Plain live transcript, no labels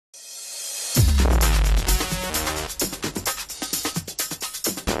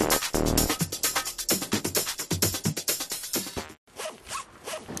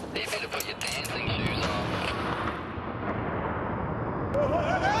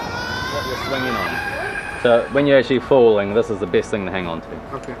what you're swinging on. So when you're actually falling, this is the best thing to hang on to.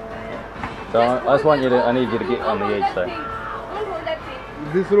 Okay. So I just want you to, I need you to get on the edge though. Don't hold that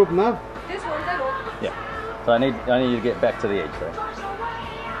thing. This rope now? Just hold the rope. Yeah. So I need you to get back to the edge though.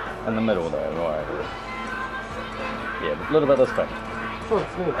 In the middle though, right. Yeah, a little bit this way.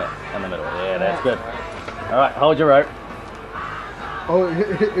 Yeah, in the middle. Yeah, that's good. Alright, hold your rope. Oh,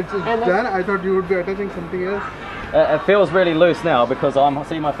 it's done? I thought you would be attaching something else. It feels really loose now because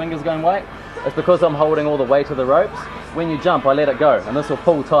see my fingers going white? It's because I'm holding all the weight of the ropes. When you jump, I let it go and this will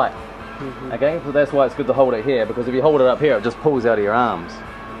pull tight. Okay, so that's why it's good to hold it here, because if you hold it up here, it just pulls out of your arms.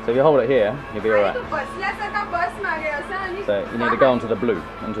 So if you hold it here, you'll be alright. So you need to go into the blue,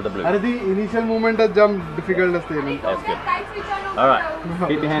 into the blue. The initial movement of jump difficult. That's good. Alright,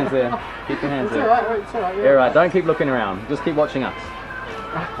 keep your hands there. Keep your hands there. It's alright. You're right, don't keep looking around. Just keep watching us.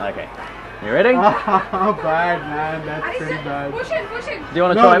 Okay. You ready? Oh, bad man, that's pretty bad. Push it, push it. Do you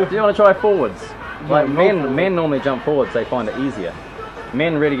want to try forwards? Like men normally jump forwards, they find it easier.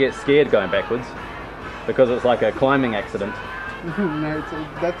 Men really get scared going backwards because it's like a climbing accident. No,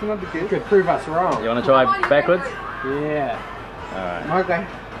 that's not the case. You could prove us wrong. You want to try backwards? Yeah. Alright. Okay.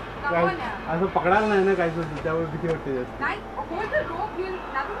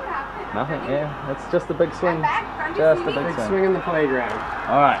 Nothing, yeah. It's just a big swing. Just a big swing. Swing in the playground.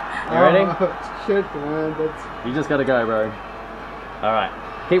 Alright, you ready? Oh, shit, man. That's... You just gotta go, bro. Alright,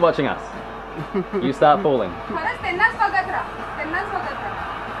 keep watching us. You start falling. Just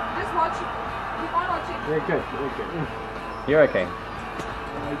watch it. Keep on watching. Very good, very good. You're okay. I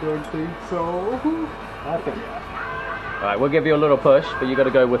don't think so. Okay. Alright, we'll give you a little push, but you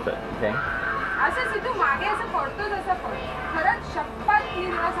gotta go with it, okay?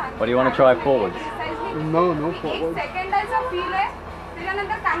 What do you want to try forwards? No, forwards.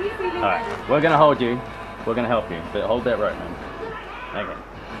 Alright, we're gonna hold you. We're gonna help you, but hold that rope, man. Okay.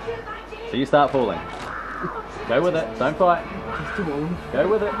 So you start falling. Go with it, don't fight. Go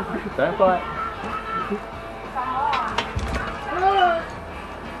with it, don't fight.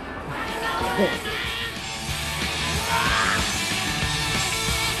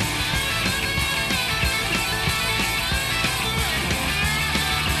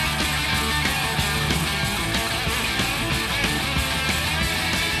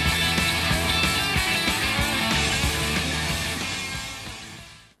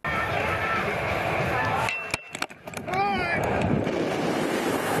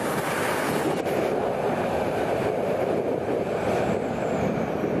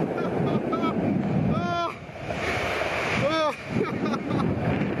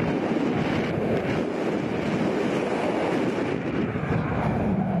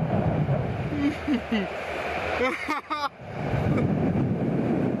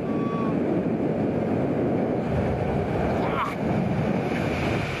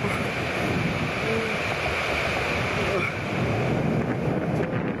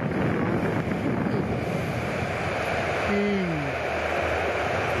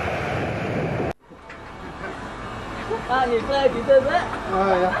 Are you glad you did that?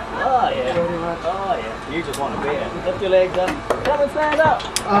 Oh, yeah. Oh, yeah. Very much. Oh, yeah. You just want to beer. Lift your legs up. Come and stand up.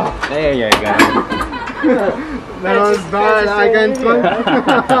 Oh. There you go. That was bad. I can't swim.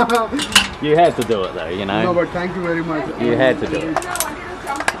 You had to do it though, you know. No, but thank you very much. You had to do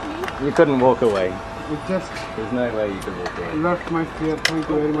it. You couldn't walk away. It just There's no way you could walk away. left my fear. Thank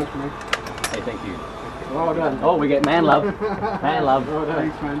you very much, mate. Hey, thank you. Well done. Oh, we get man love. Man love.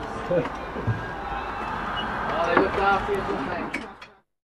 Thanks, man. Oh, they looked after you, didn't they?